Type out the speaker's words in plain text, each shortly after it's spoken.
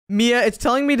Mia, it's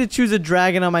telling me to choose a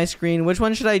dragon on my screen. Which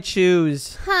one should I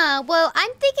choose? Huh, well,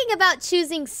 I'm thinking about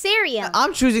choosing Cereal.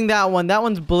 I'm choosing that one. That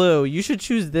one's blue. You should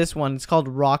choose this one. It's called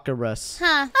Rockarus. Huh,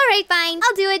 alright, fine.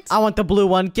 I'll do it. I want the blue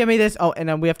one. Give me this. Oh, and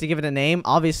then we have to give it a name.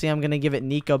 Obviously, I'm going to give it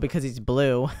Nico because he's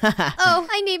blue. Oh,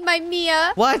 I named my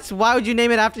Mia. What? Why would you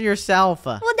name it after yourself?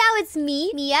 Well, now it's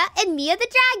me, Mia, and Mia the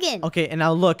dragon. Okay, and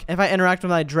now look. If I interact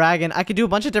with my dragon, I could do a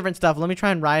bunch of different stuff. Let me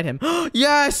try and ride him.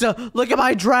 Yes! Look at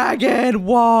my dragon!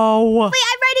 Whoa! Wait, I'm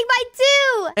riding mine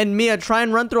too! And Mia, try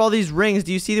and run through all these rings.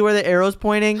 Do you see where the arrow's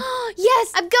pointing?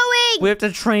 Yes, I'm going! We have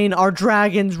to train our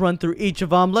dragons, run through each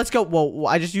of them. Let's go. Whoa,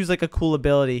 I just used like a cool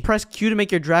ability. Press Q to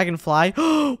make your dragon fly.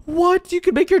 What? You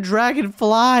can make your dragon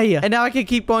fly. And now I can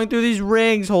keep going through these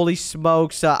rings. Holy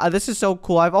smokes. This is so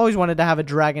cool. I've always wanted to have a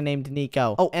dragon named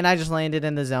Nico. Oh, and I just landed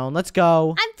in the zone. Let's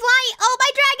go. I'm flying. Oh, my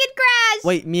dragon crashed!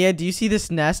 Wait, Mia, do you see this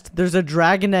nest? There's a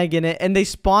dragon egg in it, and they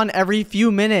spawn every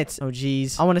few minutes. Oh,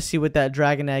 geez. I want to see what that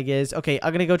dragon egg is. Okay,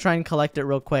 I'm gonna go try and collect it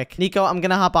real quick. Nico, I'm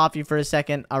gonna hop off you for a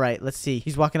second. All right, let's see.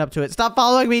 He's walking up to it. Stop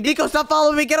following me. Nico, stop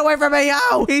following me. Get away from me.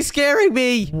 Oh, he's scaring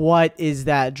me. What is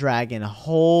that dragon?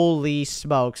 Holy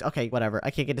smokes. Okay, whatever.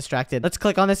 I can't get distracted. Let's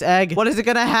click on this egg. What is it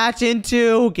gonna hatch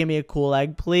into? Give me a cool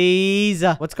egg, please.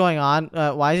 What's going on?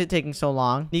 Why is it taking so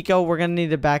long? Nico, we're gonna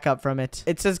need to back up from it.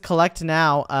 It says collect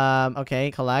now.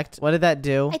 Okay, collect. What did that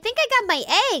do? I think I got my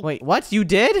egg. Wait, what? You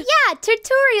did? Yeah,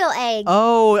 tutorial egg.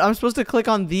 Oh, I'm supposed to click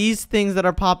on these things that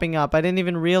are popping up. I didn't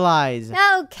even realize.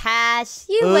 Oh, Cash,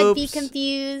 you would be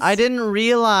confused. I didn't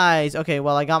realize. Okay,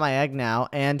 well, I got my egg now,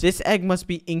 and this egg must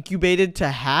be incubated to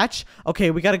hatch.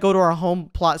 Okay, we gotta go to our home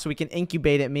plot so we can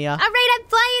incubate it, Mia. All right, I'm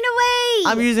flying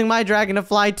away. I'm using my dragon to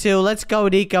fly too. Let's go,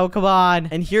 Nico. Come on.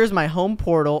 And here's my home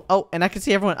portal. Oh, and I can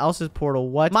see everyone else's portal.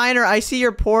 What? Miner, I see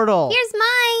your portal. Here's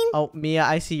mine. Oh, Mia,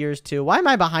 I see yours too. Why am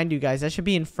I behind you guys? I should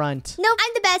be in front. Nope,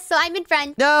 I'm the best, so I'm in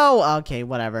front. No. Okay,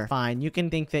 whatever. Fine. You can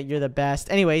think that you're the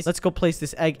best. Anyways, let's go place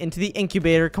this egg into the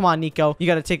incubator. Come on, Nico. You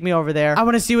gotta take me over there. I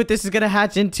want to see what this is gonna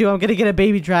hatch into. I'm gonna get a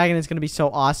baby dragon. It's gonna be so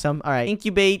awesome. All right,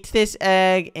 incubate this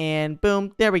egg, and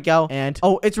boom, there we go. And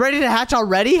oh, it's ready to hatch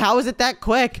already? How is it that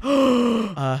quick?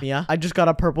 Mia, I just got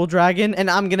a purple dragon, and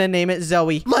I'm gonna name it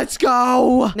Zoe. Let's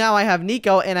go. Now I have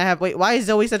Nico, and I have, wait, why is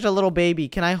Zoe such a little baby?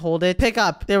 Can I hold it? Pick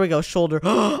up. There we go. Shoulder.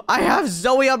 I have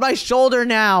Zoe on my shoulder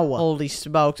now. Holy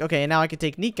smokes. Okay, and now I can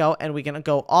take Nico, and we can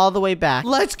go all the way back.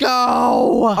 Let's go.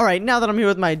 All right, now that I'm here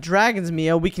with my dragons,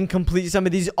 Mia, we can complete some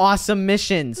of these awesome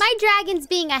missions. My dragon's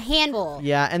being a handful.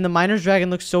 Yeah, and the miner's dragon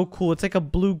looks so cool. It's like a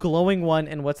blue glowing one,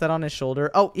 and what's that on his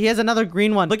shoulder? Oh, he has another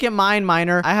green one. Look at mine,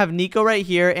 Miner. I have Nico right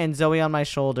here and Zoe on my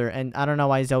shoulder, and I don't know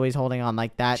why Zoe's holding on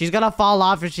like that. She's gonna fall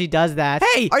off if she does that.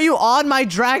 Hey, are you on my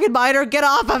dragon, Miner? Get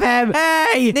off of him.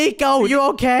 Hey, Nico, you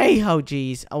okay? Oh,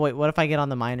 geez. Oh, wait, what if I get on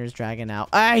the miner's dragon now?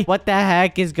 Hey, what the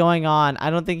heck is going on? I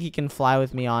don't think he can fly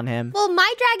with me on him. Well,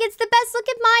 my dragon's the best. Look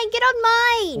at mine. Get on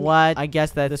mine. What? I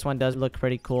guess that this one does look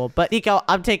pretty cool. But Nico,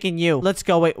 I'm taking you. Let's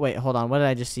go. Wait, hold on. What did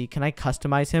I just see? Can I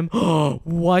customize him?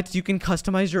 What? You can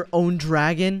customize your own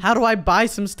dragon? How do I buy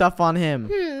some stuff on him?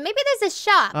 Maybe there's a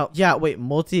shop. Oh, yeah. Wait,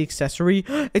 multi-accessory?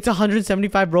 It's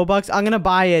 175 Robux. I'm gonna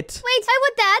buy it. Wait, I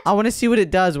want that. I want to see what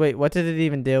it does. Wait, what did it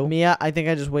even do? Mia, I think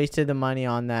I just wasted the money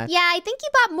on that. Yeah, I think you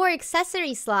bought more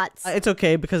accessory slots. It's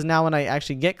okay, because now when I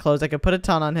actually get clothes, I can put a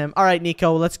ton on him. All right,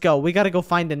 Nico, let's go. We gotta go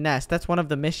find a nest. That's one of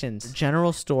the missions.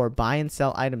 General store, buy and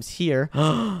sell items here.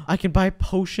 I can buy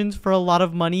potions for a lot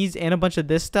of monies and a bunch of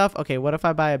this stuff. Okay, what if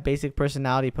I buy a basic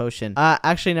personality potion?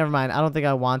 Actually, never mind. I don't think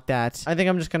I want that. I think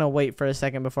I'm just gonna wait for a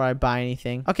second before I buy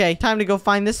anything. Okay, time to go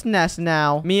find this nest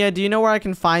now. Mia, do you know where I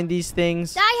can find these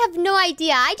things? I have no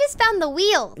idea. I just found the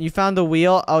wheel. You found the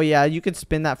wheel? Oh, yeah, you could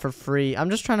spin that for free. I'm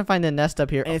just trying to find a nest up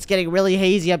here, and it's getting really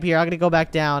hazy up here. I'm gonna go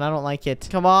back down. I don't like it.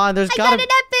 Come on, there's gotta... I got an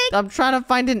epic. I'm trying to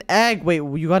find an egg. Wait,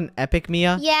 you got an epic,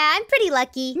 Mia? Yeah, I'm pretty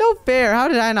lucky. No fair. How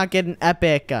did I not get an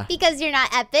epic? Because you're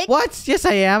not epic. What? Yes,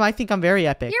 I am. I think I'm very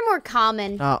epic. You're more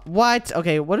common. What?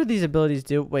 Okay, what do these abilities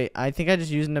do? Wait, I think I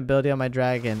just used an ability on my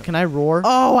dragon. Can I roar?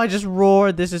 Oh, I just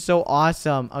roared. This is so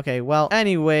awesome. Okay, well,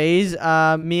 anyways,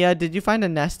 Mia, did you find a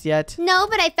nest yet? No,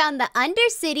 but I found the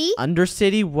Undercity.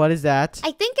 Undercity? What is that?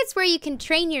 I think it's where you can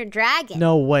train your dragon.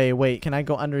 No way. Wait, can I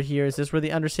go under here? Is this where the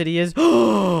Undercity is?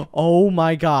 Oh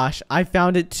my gosh. I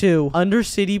found it too.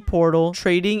 Undercity portal,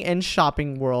 trading and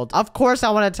shopping world. Of course,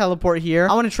 I want to teleport here.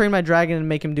 I want to train my dragon and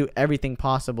make him do everything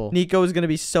possible. Nico is going to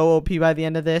be so OP by the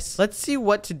end of this. Let's see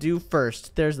what to do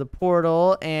first. There's the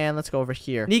portal, and let's go over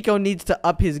here. Nico needs to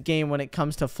up his game when it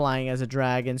comes to flying as a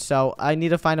dragon, so I need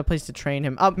to find a place to train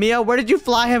him. Mia, where did you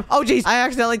fly him? Oh, geez. I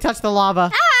accidentally touched the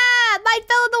lava. Ah! My Mine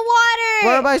fell in the water.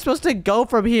 Where am I supposed to go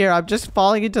from here? I'm just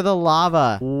falling into the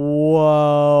lava.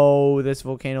 Whoa, this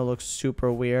volcano looks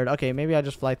super weird. Okay, maybe I'll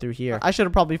just fly through here. I should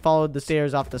have probably followed the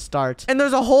stairs off the start. And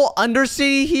there's a whole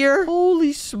undercity here.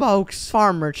 Holy smokes.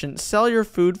 Farm merchant, sell your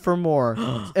food for more.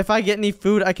 If I get any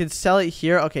food, I can sell it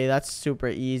here. Okay, that's super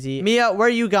easy. Mia, where are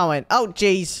you going? Oh,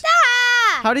 jeez.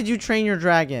 How did you train your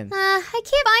dragon? I can't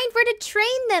find where to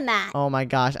train them at. Oh my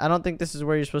gosh, I don't think this is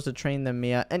where you're supposed to train them,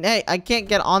 Mia. And hey, I can't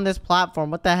get on this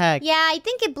platform. What the heck? Yeah, I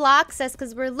think it blocks us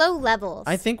because we're low levels.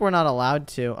 I think we're not allowed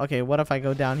to. Okay, what if I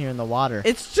go down here in the water?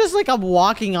 It's just like I'm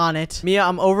walking on it. Mia,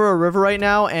 I'm over a river right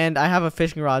now, and I have a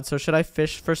fishing rod, so should I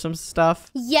fish for some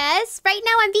stuff? Yes, right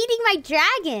now I'm feeding my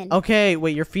dragon. Okay,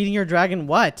 wait, you're feeding your dragon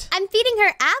what? I'm feeding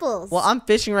her apples. Well, I'm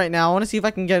fishing right now. I want to see if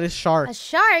I can get a shark. A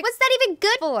shark? What's that even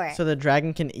good for? So the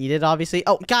dragon can eat it, obviously.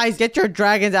 Oh, guys, get your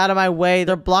dragons out of my way.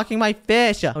 They're blocking my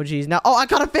fish. Oh, geez. Now, oh, I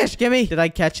caught a fish. Gimme. Did I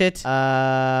catch it?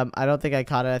 I don't think I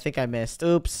caught it. I think I missed.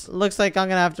 Oops. Looks like I'm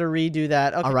gonna have to redo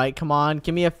that. Okay. All right, come on.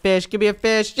 Give me a fish. Give me a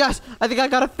fish. Yes, I think I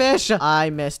got a fish. I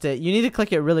missed it. You need to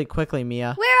click it really quickly,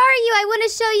 Mia. Where are you? I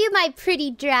want to show you my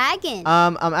pretty dragon.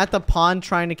 I'm at the pond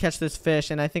trying to catch this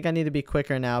fish, and I think I need to be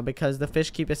quicker now because the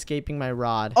fish keep escaping my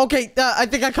rod. Okay, I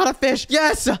think I caught a fish.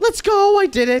 Yes, let's go. I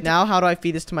did it. Now, how do I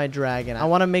feed this to my dragon? I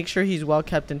want to make sure he's well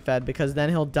kept and fed because then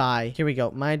he'll die. Here we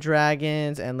go. My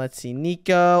dragons, and let's see,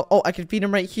 Nico. Oh, I can feed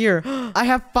him right here. I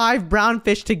have 5 brown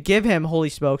fish to give him. Holy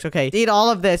smokes. Okay, eat all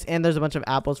of this, and there's a bunch of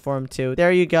apples for him too.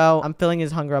 There you go. I'm filling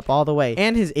his hunger up all the way.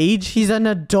 And his age, he's an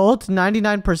adult,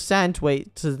 99%.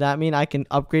 Wait, does that mean I can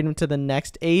upgrade him to the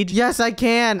next age? Yes, I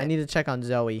can. I need to check on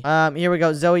Zoe. Here we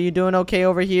go. Zoe, you doing okay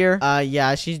over here?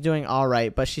 Yeah, she's doing all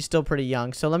right, but she's still pretty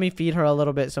young. So let me feed her a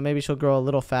little bit so maybe she'll grow a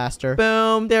little faster.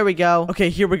 Boom. There we go. Okay,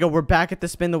 here we go. We're back at the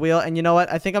spin the wheel. And you know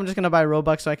what? I think I'm just gonna buy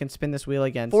Robux so I can spin this wheel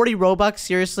again. 40 Robux?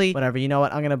 Seriously? Whatever. You know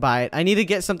what? I'm gonna buy it. I need to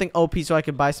get something OP so I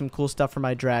can buy some cool stuff for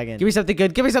my dragon. Give me something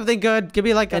good. Give me something good. Give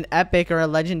me like an epic or a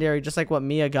legendary, just like what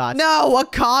Mia got. No, a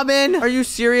common? Are you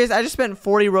serious? I just spent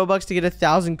 40 Robux to get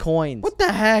 1,000 coins. What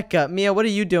the heck? Mia, what are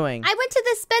you doing? I went to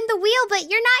the spin the wheel, but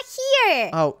you're not here.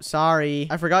 Oh, sorry.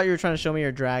 I forgot you were trying to show me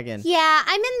your dragon. Yeah,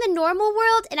 I'm in the normal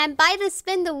world, and I'm by the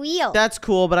spin the wheel. That's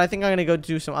cool, but I think I'm gonna go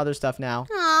do some other stuff now.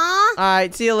 Aww.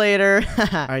 Alright, see you later.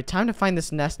 Alright, time to find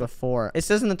this nest before. It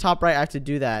says in the top right I have to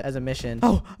do that as a mission.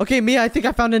 Oh, okay, Mia, I think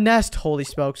I found a nest. Holy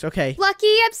smokes. Okay.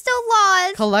 Lucky, I'm still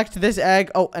lost. Collect this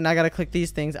egg. Oh, and I gotta click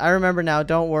these things. I remember now.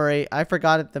 Don't worry. I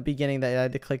forgot at the beginning that I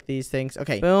had to click these things.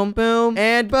 Okay. Boom, boom,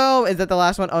 and boom. Is that the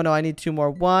last one? Oh, no, I need 2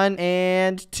 more. 1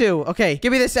 and 2. Okay.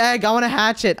 Give me this egg. I want to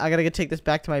hatch it. I gotta take this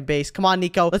back to my base. Come on,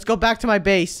 Nico. Let's go back to my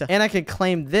base. And I can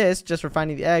claim this just for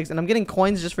finding the eggs. And I'm getting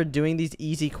coins just for doing these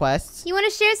easy quests. You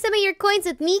want to share some of your coins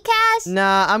with me, Cash?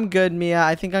 Nah, I'm good, Mia.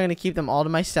 I think I'm gonna keep them all to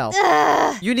myself.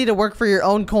 Ugh. You need to work for your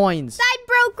own coins. I'm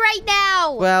broke right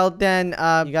now. Well, then,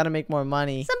 you gotta make more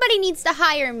money. Somebody needs to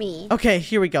hire me. Okay,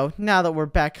 here we go. Now that we're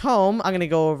back home, I'm gonna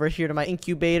go over here to my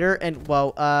incubator and,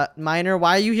 whoa, Miner,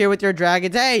 why are you here with your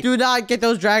dragons? Hey, do not get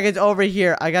those dragons over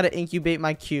here. I gotta incubate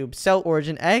my cube. So,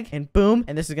 origin egg, and boom.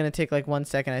 And this is gonna take like 1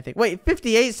 second, I think. Wait,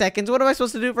 58 seconds? What am I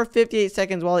supposed to do for 58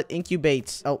 seconds while it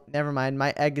incubates? Oh, never mind.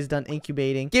 My egg is done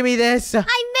incubating. Give me this. I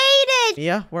made it.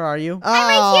 Mia, where are you? I'm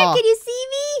right here. Can you see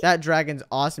me? That dragon's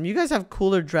awesome. You guys have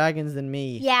cooler dragons than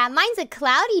me. Yeah, mine's a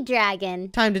cloudy dragon.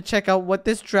 Time to check out what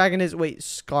this dragon is. Wait,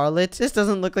 scarlet? This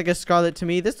doesn't look like a scarlet to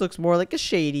me. This looks more like a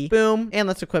shady. Boom. And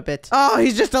let's equip it. Oh,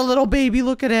 he's just a little baby.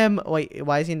 Look at him. Wait,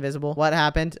 why is he invisible? What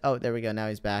happened? Oh, there we go. Now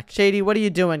he's back. Shady, what are you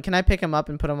doing? Can I pick him up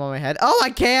and put him on my head? Oh, I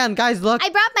can. Guys, look. I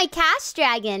brought my Cash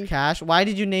dragon. Cash? Why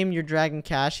did you name your dragon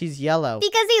Cash? He's yellow.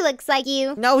 Because he looks like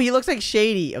you. No, he looks like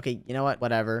Shady. Okay, you know what?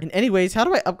 Whatever. And anyways, how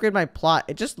do I upgrade my plot?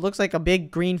 It just looks like a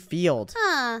big green field.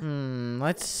 Huh.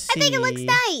 Let's see. I think it looks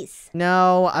nice.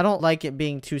 No, I don't like it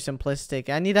being too simplistic.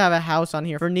 I need to have a house on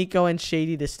here for Nico and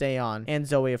Shady to stay on. And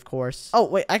Zoe, of course. Oh,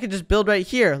 wait, I could just build right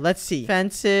here. Let's see.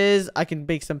 Fences. I can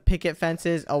make some picket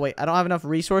fences. Oh, wait, I don't have enough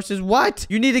resources. What?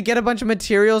 You need to get a bunch of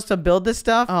materials to build this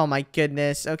stuff? Oh, my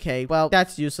goodness. Okay, well,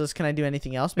 that's useless. Can I do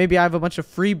anything else? Maybe I have a bunch of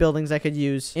free buildings I could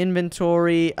use.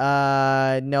 Inventory.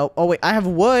 Nope. Oh, wait, I have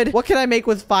wood. What can I make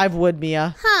with 5 wood,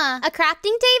 Mia? Huh. A crafting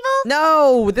table?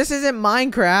 No, this isn't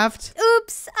Minecraft.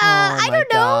 Oops. I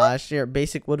don't know. Oh my gosh. Here,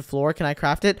 basic wood floor. Can I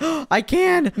craft it? I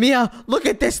can. Mia, look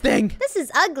at this thing. This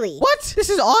is ugly. What? This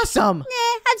is awesome.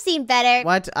 I've seen better.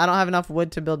 What? I don't have enough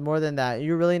wood to build more than that.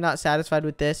 You're really not satisfied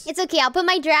with this? It's okay. I'll put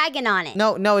my dragon on it.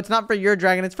 No, it's not for your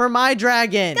dragon. It's for my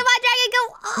dragon. Come on, dragon,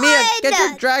 go on. Mia, get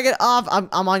your dragon off.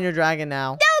 I'm on your dragon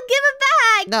now. No, give it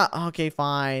back. back. No, okay,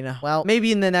 fine. Well,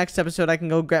 maybe in the next episode I can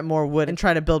go get more wood and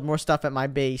try to build more stuff at my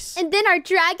base. And then our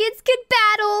dragons could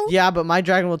battle. Yeah, but my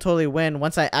dragon will totally win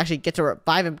once I actually get to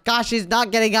revive him. Gosh, he's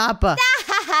not getting up.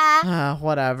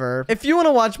 Whatever. If you want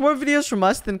to watch more videos from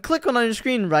us, then click on your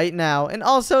screen right now. And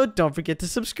also, don't forget to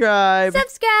subscribe.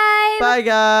 Subscribe. Bye,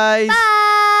 guys. Bye.